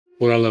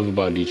What I love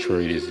about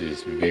Detroit is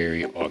it's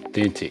very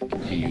authentic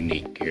and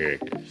unique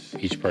characters.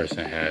 Each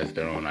person has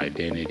their own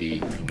identity.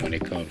 When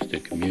it comes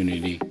to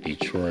community,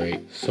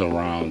 Detroit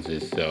surrounds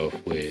itself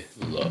with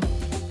love.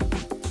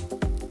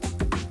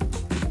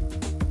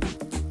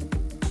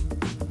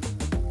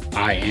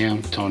 I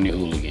am Tony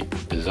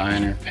Whlgn,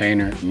 designer,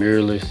 painter,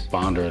 muralist,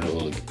 founder of the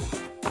Whlgn.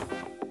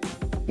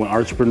 When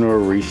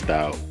Artrepreneur reached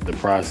out, the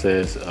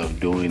process of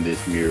doing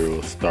this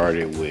mural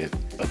started with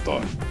a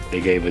thought. They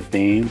gave a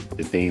theme.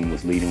 The theme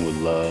was leading with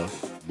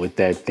love. With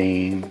that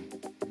theme,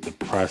 the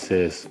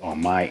process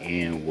on my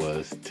end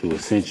was to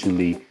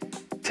essentially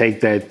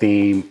take that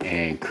theme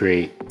and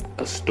create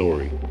a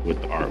story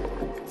with the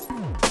artwork.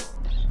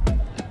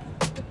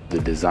 The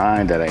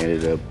design that I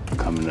ended up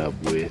coming up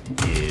with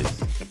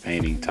is a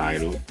painting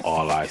titled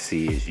All I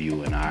See Is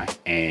You and I.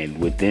 And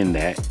within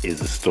that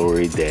is a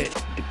story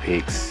that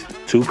depicts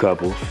two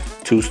couples,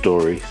 two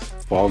stories,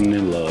 falling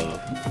in love,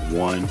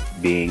 one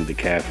being the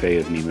cafe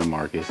of Neiman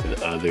Marcus, and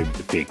the other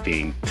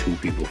depicting two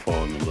people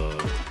falling in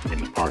love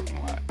in the parking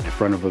lot in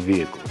front of a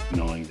vehicle.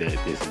 Knowing that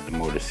this is the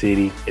Motor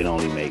City, it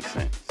only makes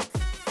sense.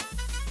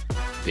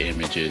 The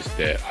images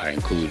that I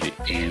included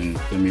in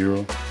the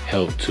mural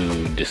help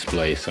to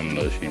display some of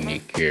those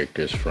unique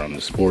characters, from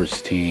the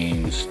sports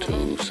teams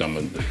to some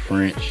of the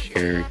French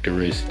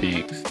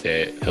characteristics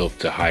that help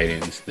to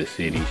heighten the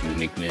city's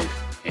uniqueness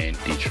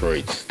and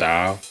Detroit's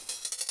style.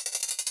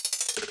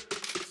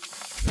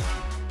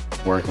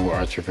 Working with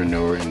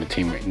Artrepreneur and the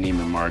team at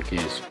Neiman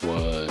Marcus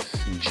was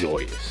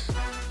joyous.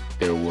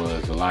 There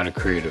was a lot of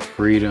creative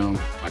freedom.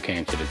 I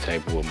came to the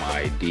table with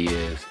my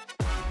ideas.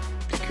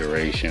 The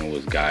curation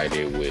was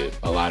guided with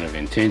a lot of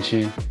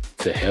intention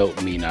to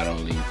help me not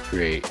only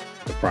create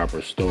the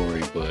proper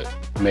story, but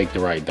make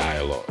the right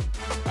dialogue.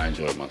 I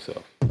enjoyed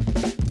myself.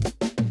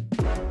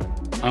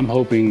 I'm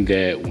hoping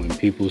that when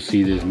people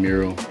see this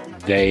mural,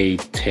 they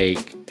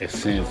take a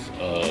sense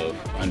of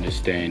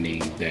understanding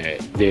that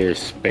there's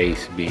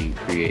space being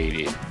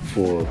created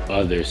for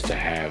others to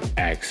have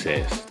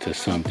access to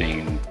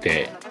something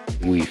that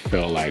we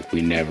felt like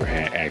we never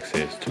had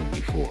access to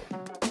before.